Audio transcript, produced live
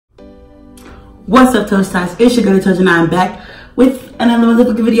What's up, Toast Tots? It's your girl Toast, and I'm back with another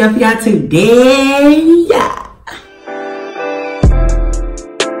motherfucking video for y'all today. Yeah.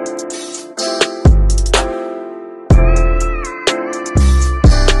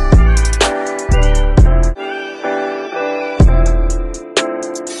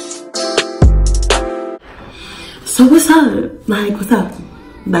 So what's up? Like, what's up?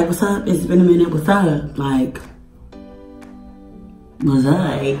 Like, what's up? It's been a minute. What's up? Like, what's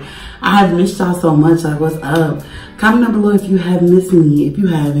up? I have missed y'all so much. Like, what's up? Comment down below if you have missed me. If you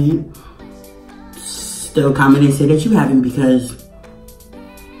haven't, still comment and say that you haven't, because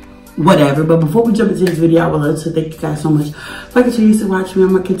whatever. But before we jump into this video, I would love to thank you guys so much for continuing to watch me.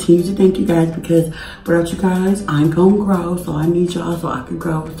 I'm gonna continue to thank you guys, because without you guys, I'm gonna grow. So I need y'all so I can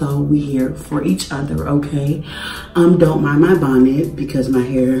grow. So we here for each other, okay? Don't mind my bonnet because my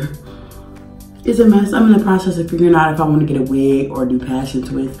hair is a mess. I'm in the process of figuring out if I want to get a wig or do passion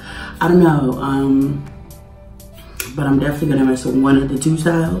twist. I don't know. But I'm definitely gonna mess with one of the two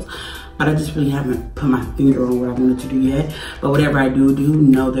styles. But I just really haven't put my finger on what I wanted to do yet. But whatever I do,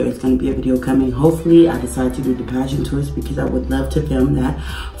 know there is going to be a video coming. Hopefully, I decide to do the passion twist, because I would love to film that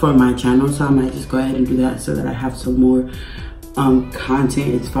for my channel. So I might just go ahead and do that so that I have some more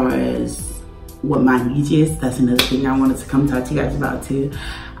content as far as what my niche is. That's another thing I wanted to come talk to you guys about too.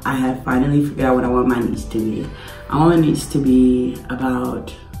 I have finally figured out what I want my niche to be. I want my niche to be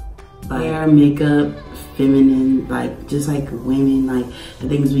about hair, makeup, feminine, like just like women, like the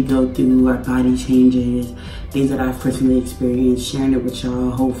things we go through, our body changes, things that I've personally experienced, sharing it with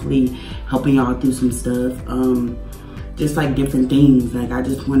y'all, hopefully helping y'all through some stuff, just like different things. Like I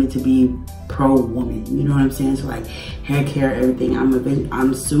just wanted to be pro woman, you know what I'm saying? So like hair care, everything.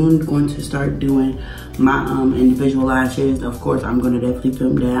 I'm soon going to start doing my individual lashes. Of course, I'm gonna definitely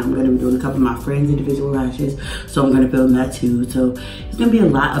film that. I'm gonna be doing a couple of my friends' individual lashes, so I'm gonna film that too. So it's gonna be a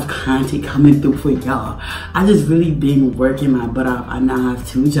lot of content coming through for y'all. I just really been working my butt off. I now have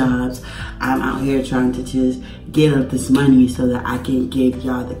 2 jobs. I'm out here trying to just get up this money so that I can give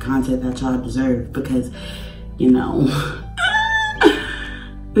y'all the content that y'all deserve, because you know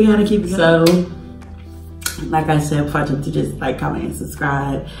we gotta keep it going. So like I said, before I jump to just like, comment, and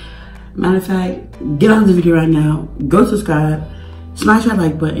subscribe. Matter of fact, get on the video right now, go subscribe, smash that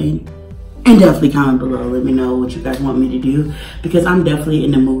like button, and definitely comment below. Let me know what you guys want me to do, because I'm definitely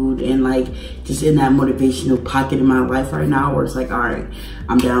in the mood and like just in that motivational pocket in my life right now where it's like, all right,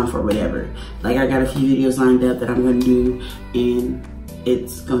 I'm down for whatever. Like I got a few videos lined up that I'm gonna do, and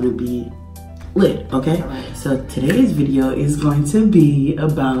it's gonna be lit, okay? Alright, so today's video is going to be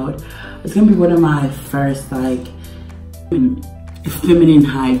about, it's gonna be one of my first like feminine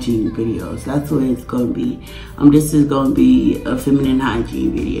hygiene videos. That's what it's gonna be. This is gonna be a feminine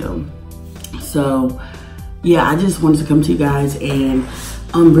hygiene video. So yeah, I just wanted to come to you guys and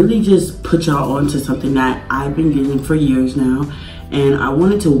really just put y'all onto something that I've been getting for years now, and I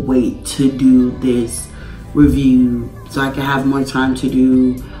wanted to wait to do this review so I could have more time to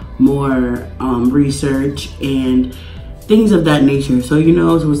do more research and things of that nature. So you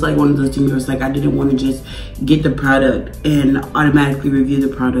know, it was like one of those things where it's like I didn't want to just get the product and automatically review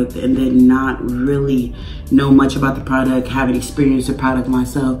the product and then not really know much about the product, haven't experienced the product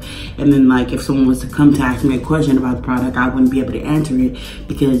myself, and then like if someone was to come to ask me a question about the product, I wouldn't be able to answer it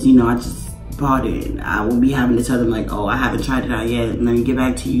because, you know, I just bought it. I would be having to tell them like, oh, I haven't tried it out yet, let me get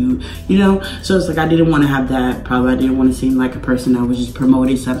back to you, you know? So it's like I didn't want to have that problem. I didn't want to seem like a person that was just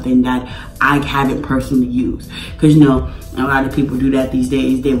promoting something that I haven't personally used, because you know, a lot of people do that these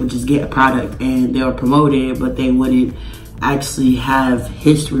days. They would just get a product and they'll promote it, but they wouldn't actually have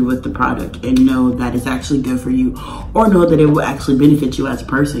history with the product and know that it's actually good for you, or know that it will actually benefit you as a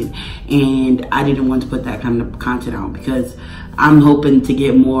person. And I didn't want to put that kind of content out, because I'm hoping to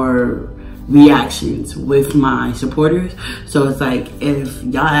get more reactions with my supporters. So it's like, if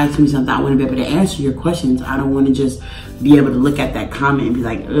y'all ask me something, I want to be able to answer your questions. I don't want to just be able to look at that comment and be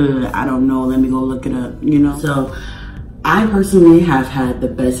like, I don't know, let me go look it up, you know? So I personally have had the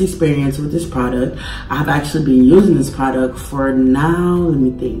best experience with this product. I've actually been using this product for now, let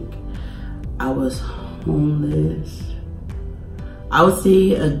me think, I was homeless, I would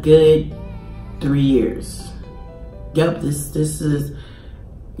say a good 3 years. Yep, this is,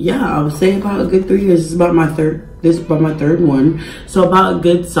 yeah, I would say about a good 3 years. It's about my This is about my third one. So about a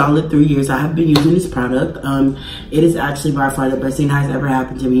good solid 3 years I have been using this product. It is actually by far the best thing that has ever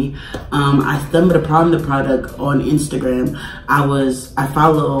happened to me. I stumbled upon the product on Instagram. I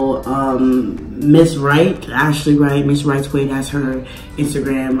follow Miss Wright, Ashley Wright, Miss Wright's Way, that's her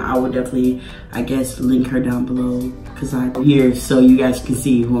Instagram. I will definitely, I guess, link her down below because I'm here so you guys can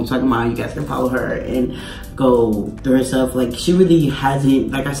see who I'm talking about. You guys can follow her and go through her stuff. Like, she really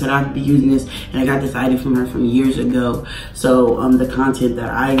hasn't, like I said, I've been using this and I got this idea from her from years ago. So the content that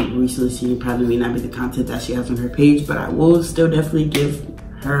I recently seen probably may not be the content that she has on her page, but I will still definitely give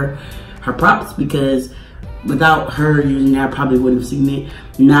her props because without her using that, I probably wouldn't have seen it.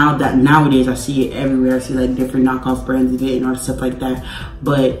 Now that nowadays I see it everywhere. I see like different knockoff brands of it and all stuff like that.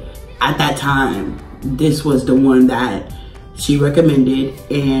 But at that time, this was the one that she recommended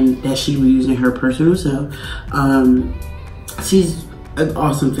and that she was using her personal self. She's an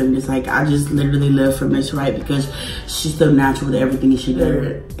awesome feminist. Like, I just literally live for Miss Wright because she's so natural with everything she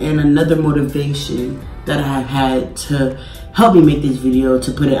does. And another motivation that I've had to help me make this video,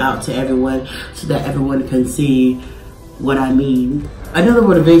 to put it out to everyone so that everyone can see what I mean. Another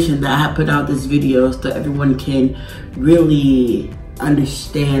motivation that I have put out this video so that everyone can really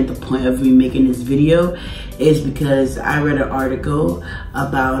understand the point of me making this video is because I read an article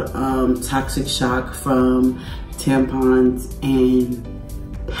about toxic shock from tampons and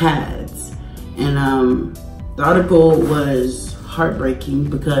pads, and the article was heartbreaking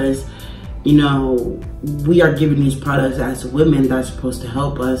because, you know, we are given these products as women that's supposed to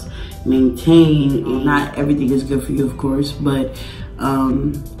help us maintain, and not everything is good for you, of course, but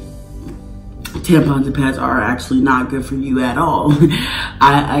tampons and pads are actually not good for you at all.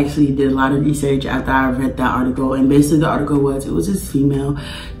 I actually did a lot of research after I read that article, and basically the article was, it was this female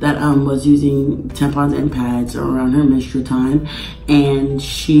that was using tampons and pads around her menstrual time, and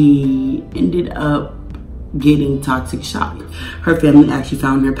she ended up getting toxic shock. Her family actually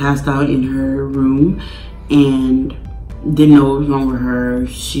found her passed out in her room and didn't know what was wrong with her.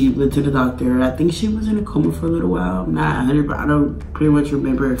 She went to the doctor. I think she was in a coma for a little while. I'm not 100, but I don't pretty much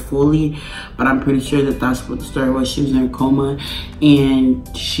remember it fully, but I'm pretty sure that that's what the story was. She was in a coma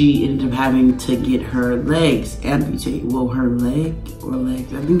and she ended up having to get her legs amputated. Well, her leg or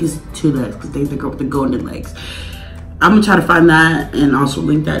legs, I think it's 2 legs because they go with the golden legs. I'm gonna try to find that and also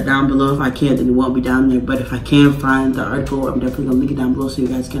link that down below. If I can, then it won't be down there. But if I can find the article, I'm definitely gonna link it down below so you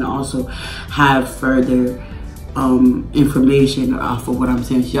guys can also have further information off of what I'm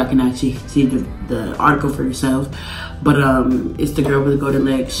saying, so y'all can actually see the article for yourself. But it's the girl with the golden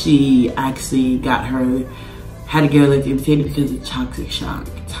legs. She actually had to get her legs amputated because of toxic shock.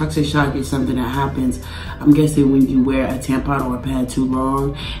 Toxic shock is something that happens, I'm guessing, when you wear a tampon or a pad too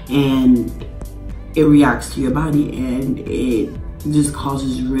long and it reacts to your body and it just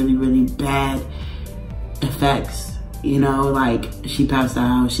causes really, really bad effects. You know, like, she passed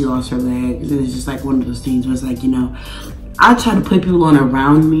out, she lost her legs. It was just like one of those things where it's like, you know, I try to put people on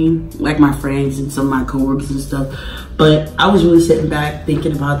around me, like my friends and some of my coworkers and stuff. But I was really sitting back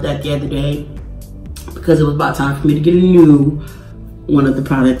thinking about that the other day because it was about time for me to get a new one of the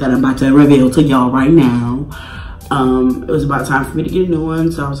products that I'm about to reveal to y'all right now. It was about time for me to get a new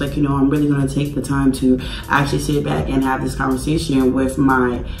one, so I was like, you know, I'm really gonna take the time to actually sit back and have this conversation with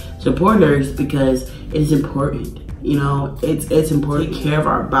my supporters because it's important. You know, it's important to take care of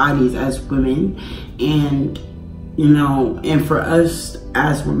our bodies as women, and, you know, and for us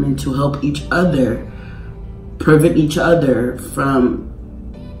as women to help each other, prevent each other from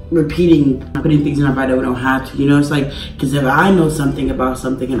putting things in our body that we don't have to. You know, it's like, because if I know something about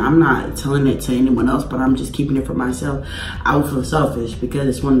something and I'm not telling it to anyone else, but I'm just keeping it for myself, I would feel selfish because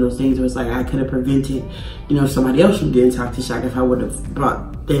it's one of those things where it's like I could have prevented, you know, somebody else from getting toxic shock if I would have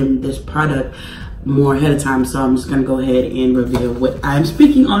brought them this product more ahead of time. So I'm just gonna go ahead and reveal what I'm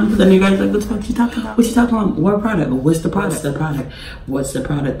speaking on, because I know you guys are like, what the fuck you talking about? What you talking about? What product? What's the product? What's the product? What's the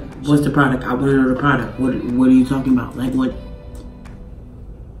product? What's the product? I want to know the product. What are you talking about? Like, what?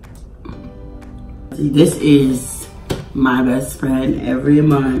 See, this is my best friend. Every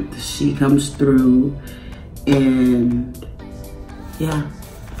month she comes through, and yeah,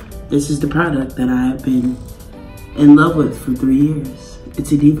 this is the product that I've been in love with for 3 years.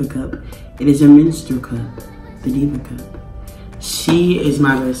 It's a Diva cup. It is a menstrual cup, the Diva cup. She is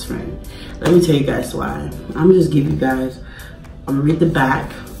my best friend. Let me tell you guys why. I'm gonna just give you guys, I'm gonna read the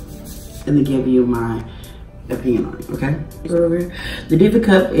back and then give you my opinion on it, okay? The Diva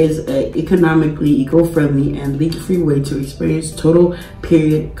cup is an economically eco-friendly and leak-free way to experience total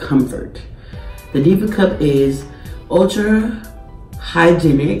period comfort. The Diva cup is ultra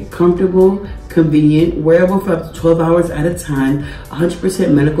hygienic, comfortable, convenient, wearable for up to 12 hours at a time,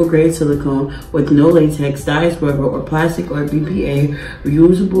 100% medical grade silicone with no latex, dyes, rubber, or plastic or BPA,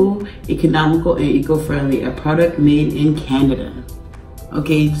 reusable, economical, and eco-friendly. A product made in Canada.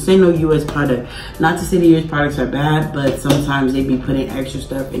 Okay, this ain't no US product. Not to say the US products are bad, but sometimes they be putting extra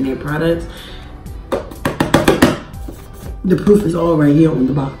stuff in their products. The proof is all right here on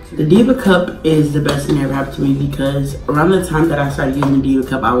the box. The Diva cup is the best thing that ever happened to me because around the time that I started using the Diva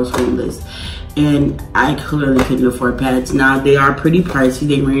cup, I was homeless. And I clearly couldn't afford pads. Now, they are pretty pricey.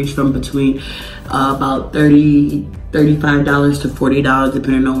 They range from between about $35 to $40,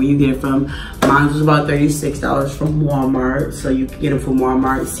 depending on where you get it from. Mine was about $36 from Walmart. So you can get them from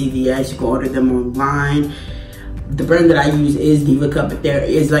Walmart, CVS. You can order them online. The brand that I use is Diva Cup, but there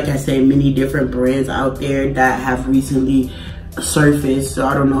is, like I said, many different brands out there that have recently surfaced. So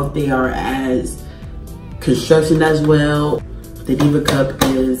I don't know if they are as constructed as well. The Diva Cup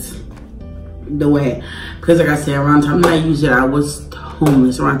is the way. Because like I said, around the time that I used it, I was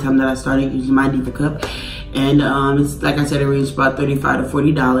homeless. Around the time that I started using my Diva Cup. And it's, like I said, it ranged about $35 to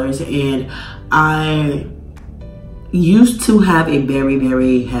 $40. And I used to have a very,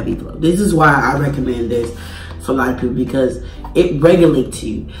 very heavy flow. This is why I recommend this for a lot of people, because it regulates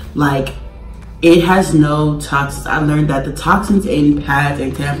you. Like, it has no toxins. I learned that the toxins in pads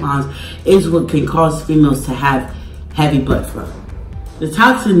and tampons is what can cause females to have heavy blood flow. The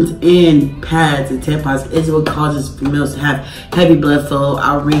toxins in pads and tampons is what causes females to have heavy blood flow,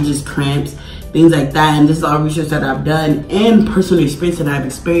 outrageous cramps, things like that. And this is all research that I've done and personal experience that I've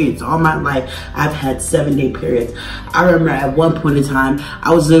experienced all my life. I've had 7-day periods. I remember at one point in time,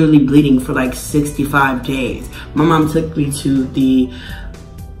 I was literally bleeding for like 65 days. My mom took me to the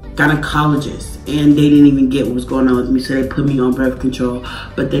gynecologist and they didn't even get what was going on with me. So they put me on birth control,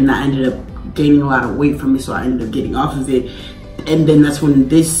 but then I ended up gaining a lot of weight from it. So I ended up getting off of it. And then that's when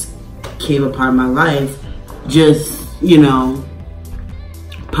this came upon my life, just, you know,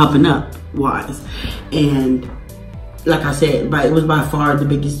 popping up wise. And like I said, but it was by far the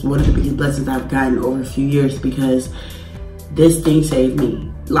biggest, one of the biggest blessings I've gotten over a few years, because this thing saved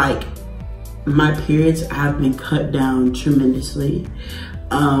me. Like, my periods have been cut down tremendously.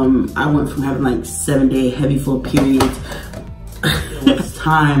 I went from having like 7-day heavy flow periods. It was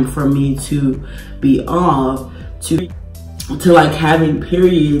time for me to be off to like having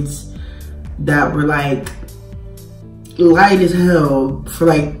periods that were like light as hell for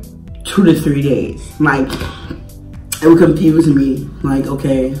like 2 to 3 days. Like, it would confuse me. Like,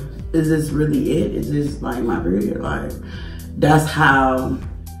 okay, is this really it? Is this like my period? Like, that's how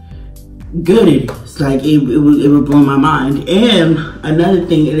good it is. Like, it would blow my mind. And another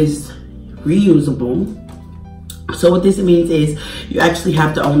thing, it is reusable. So what this means is you actually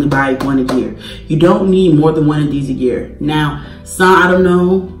have to only buy one a year. You don't need more than one of these a year. Now, some, I don't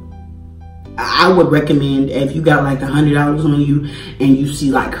know, I would recommend if you got like $100 on you and you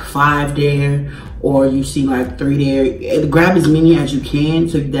see like 5 there, or you see like 3 there, grab as many as you can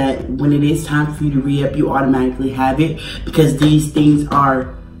so that when it is time for you to re-up, you automatically have it, because these things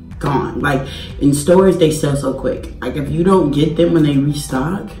are gone. Like, in stores, they sell so quick. Like, if you don't get them when they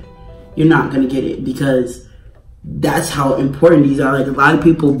restock, you're not gonna get it, because that's how important these are. Like, a lot of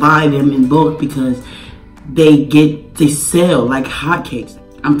people buy them in bulk because they sell like hotcakes.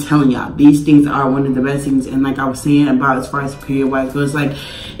 I'm telling y'all, these things are one of the best things. And like I was saying about as far as period wise goes, like,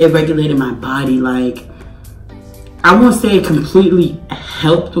 it regulated my body. Like, I won't say it completely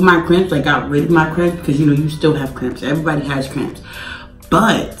helped with my cramps, like got rid of my cramps, because you know, you still have cramps. Everybody has cramps.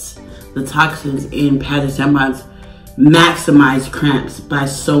 But the toxins in pads and tampons maximize cramps by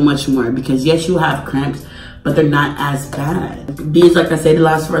so much more, because yes, you'll have cramps, but they're not as bad. These, like I said, they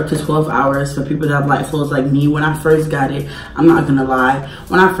last for up to 12 hours for people that have light flows like me. When I first got it, I'm not gonna lie,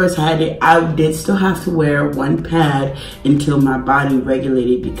 when I first had it, I did still have to wear one pad until my body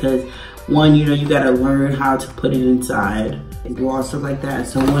regulated, because one, you know, you gotta learn how to put it inside and do all stuff like that.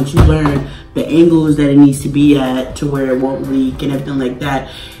 So once you learn the angles that it needs to be at to where it won't leak and everything like that,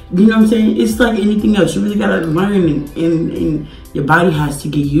 you know what I'm saying? It's like anything else. You really gotta learn, and your body has to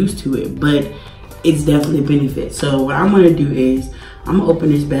get used to it. But it's definitely a benefit. So what I'm gonna do is I'm gonna open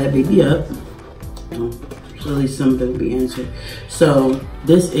this bad baby up. So at least something will be answered. So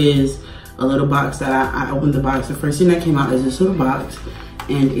this is a little box that I opened the box. The first thing that came out is this little box,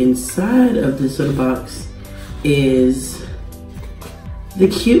 and inside of this little box is the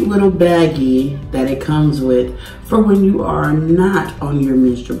cute little baggie that it comes with for when you are not on your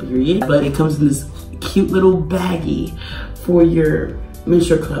menstrual period. But it comes in this cute little baggie for your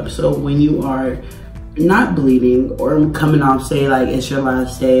menstrual cup. So when you are not bleeding or coming off, say like it's your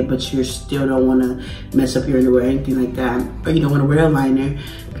last day, but you still don't want to mess up your underwear or anything like that, or you don't want to wear a liner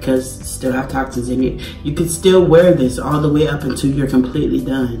because it still have toxins in it, you can still wear this all the way up until you're completely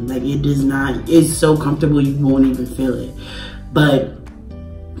done. Like, it does not, it's so comfortable you won't even feel it. But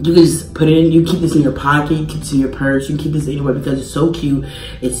you can just put it in, you keep this in your pocket, you keep this in your purse, you can keep this anywhere because it's so cute,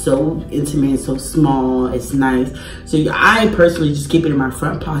 it's so intimate, it's so small, it's nice. So I personally just keep it in my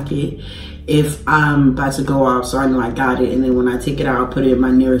front pocket if I'm about to go out, so I know I got it. And then when I take it out, I'll put it in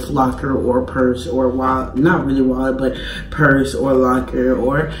my nearest locker or purse or wallet, not really wallet, but purse or locker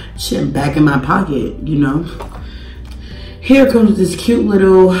or shit back in my pocket, you know. Here comes this cute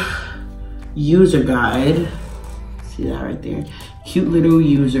little user guide. See that right there? Cute little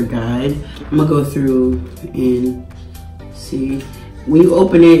user guide. I'm gonna go through and see. When you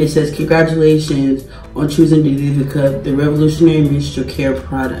open it, it says, congratulations on choosing the Diva Cup, the revolutionary menstrual care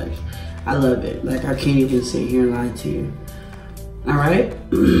product. I love it. Like, I can't even sit here and lie to you. All right.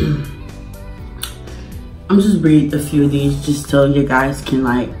 I'm just read a few of these just so you guys can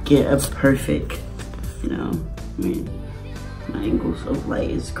like get a perfect, you know, I mean, my angle's of light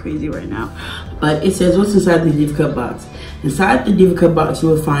is crazy right now. But it says, what's inside the Diva Cup box? Inside the Diva Cup box, you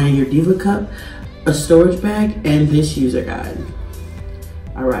will find your Diva Cup, a storage bag, and this user guide.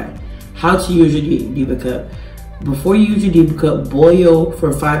 All right. How to use your Diva Cup. Before you use your Diva Cup, boil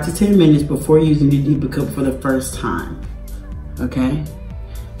for 5 to 10 minutes before using the Diva Cup for the first time. Okay?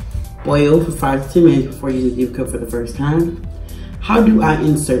 Boil for 5 to 10 minutes before using the Diva Cup for the first time. How do I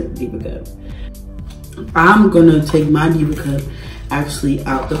insert the Diva Cup? I'm gonna take my Diva Cup actually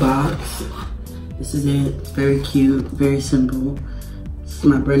out the box. This is it. It's very cute, very simple. This is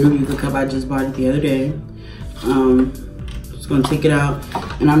my brand new Diva Cup. I just bought it the other day. Just gonna take it out,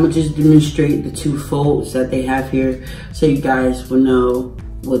 and I'm gonna just demonstrate the 2 folds that they have here so you guys will know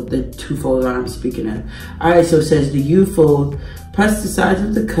what the 2 folds are I'm speaking of. All right, so it says the U fold. Press the sides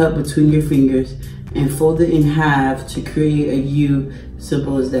of the cup between your fingers and fold it in half to create a U.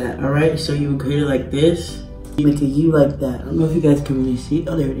 Simple as that. All right, so you would create it like this. You make a U like that. I don't know if you guys can really see.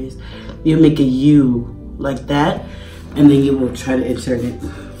 Oh, there it is. You make a U like that, and then you will try to insert it.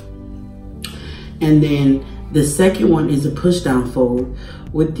 And then the second one is a push down fold.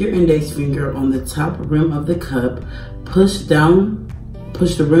 With your index finger on the top rim of the cup, push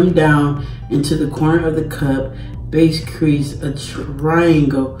the rim down into the corner of the cup base, crease a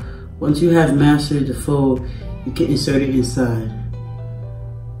triangle. Once you have mastered the fold, you can insert it inside.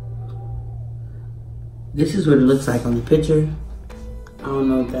 This is what it looks like on the picture. I don't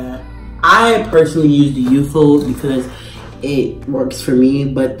know that. I personally use the U fold because it works for me,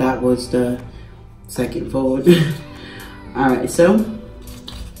 but that was the second fold. All right, so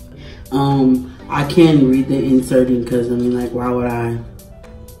I can read the inserting because I mean, like, why would I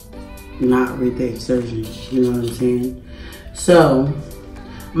not read the insertion? You know what I'm saying? So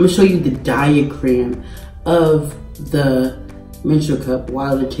I'm gonna show you the diagram of the menstrual cup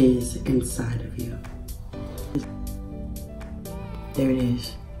while it is inside of you. There it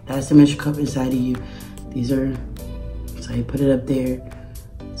is. That's the menstrual cup inside of you. These are, so you put it up there.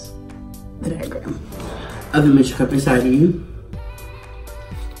 The diagram of the menstrual cup inside of you.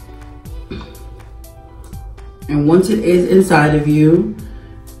 And once it is inside of you,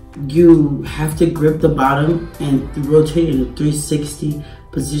 you have to grip the bottom and rotate it in a 360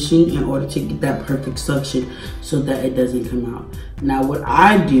 position in order to get that perfect suction so that it doesn't come out. Now what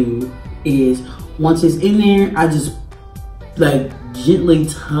I do is, once it's in there, I just like gently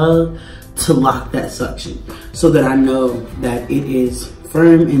tug to lock that suction so that I know that it is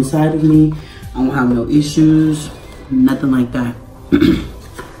firm inside of me. I won't have no issues, nothing like that.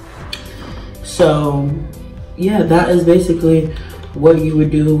 So yeah, that is basically what you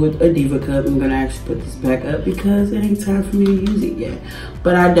would do with a Diva Cup. I'm gonna actually put this back up because it ain't time for me to use it yet.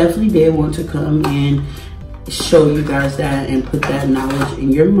 But I definitely did want to come and show you guys that and put that knowledge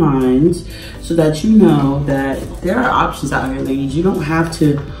in your minds so that you know that there are options out here, ladies. You don't have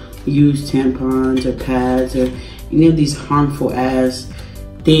to use tampons or pads or any of these harmful ass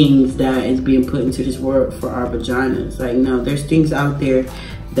things that is being put into this world for our vaginas. Like, no, there's things out there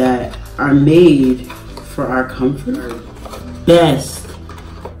that are made for our comfort, our best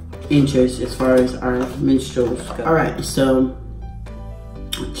interest as far as our menstruals go. All right, so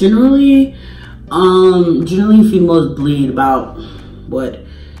generally females bleed about what's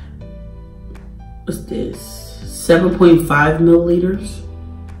this, 7.5 milliliters,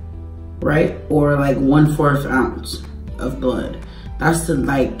 right? Or like 1/4 ounce of blood. That's the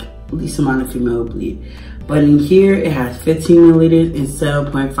like least amount of female bleed. But in here, it has 15 milliliters and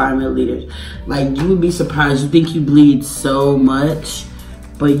 7.5 milliliters. Like, you would be surprised. You think you bleed so much,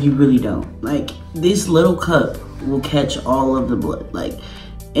 but you really don't. Like, this little cup will catch all of the blood. Like,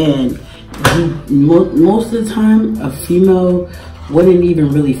 and most of the time, a female wouldn't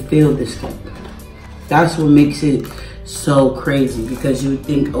even really feel this cup. That's what makes it so crazy, because you would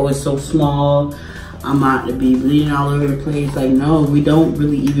think, oh, it's so small, I'm about to be bleeding all over the place. Like, no, we don't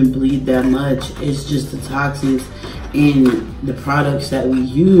really even bleed that much. It's just the toxins in the products that we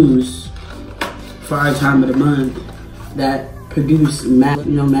use for our time of the month that produce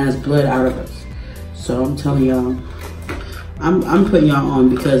mass blood out of us. So I'm telling y'all, I'm putting y'all on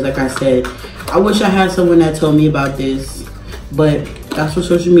because, like I said, I wish I had someone that told me about this, but that's what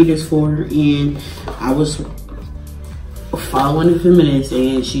social media is for. And I was following a feminist,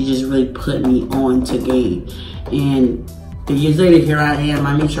 and she just really put me on to game. And 3 years later, here I am.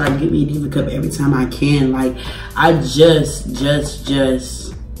 I make sure I get me a Diva cup every time I can. Like, I just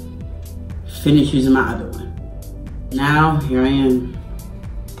finished using my other one. Now, here I am.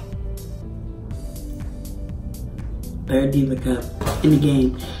 Third Diva cup in the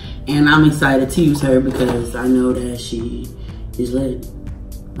game. And I'm excited to use her because I know that she is lit.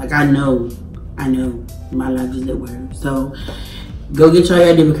 Like, I know my life is lit with her. So go get y'all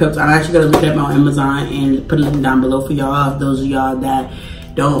your Diva cups. I'm actually gonna look it up on Amazon and put a link down below for y'all. Those of y'all that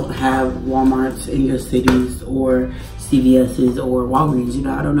don't have Walmarts in your cities, or CVS's or Walgreens, you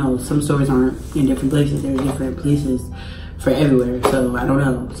know, I don't know. Some stores aren't in different places. There are different places for everywhere. So I don't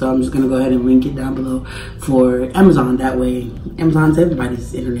know. So I'm just gonna go ahead and link it down below for Amazon. That way, Amazon's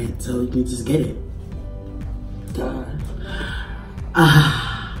everybody's internet, so you can just get it.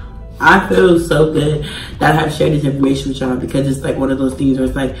 I feel so good that I have shared this information with y'all, because it's like one of those things where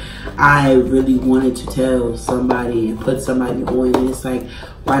it's like, I really wanted to tell somebody and put somebody on, and it's like,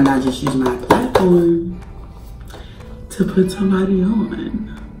 why not just use my platform to put somebody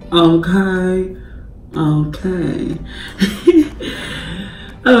on? Okay. Oh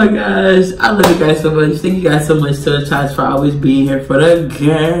my gosh, I love you guys so much. Thank you guys so much to the chats for always being here for the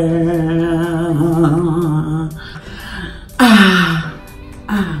girl.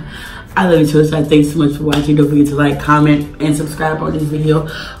 I love you so much. Thanks so much for watching. Don't forget to like, comment, and subscribe on this video.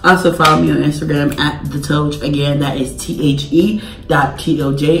 Also follow me on Instagram at TheToj. Again, that is THE.TOJ.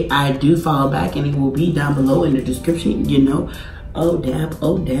 I do follow back, and it will be down below in the description. You know, oh dab,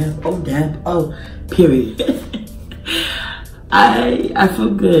 oh dab, oh dab, oh period. I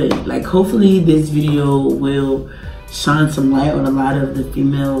feel good. Like, hopefully this video will shine some light on a lot of the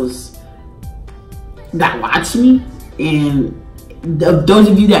females that watch me. And those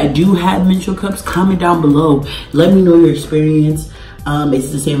of you that do have menstrual cups, comment down below. Let me know your experience. It's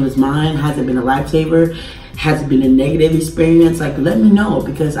the same as mine. Has it been a lifesaver? Has it been a negative experience? Like, let me know,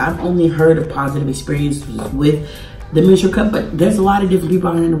 because I've only heard of positive experiences with the menstrual cup, but there's a lot of different people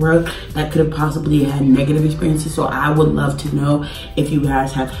out in the world that could have possibly had negative experiences. So I would love to know if you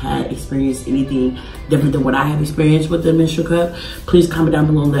guys have had experienced anything different than what I have experienced with the menstrual cup. Please comment down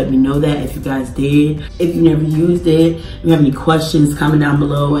below and let me know that if you guys did. If you never used it, if you have any questions, comment down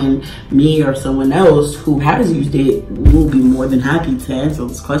below, and me or someone else who has used it will be more than happy to answer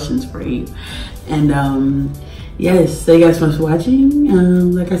those questions for you. And yes, thank you guys so much for watching.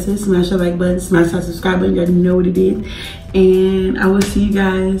 Like I said, smash that like button, smash that subscribe button. You already know what it is. And I will see you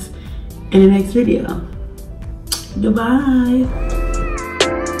guys in the next video. Goodbye.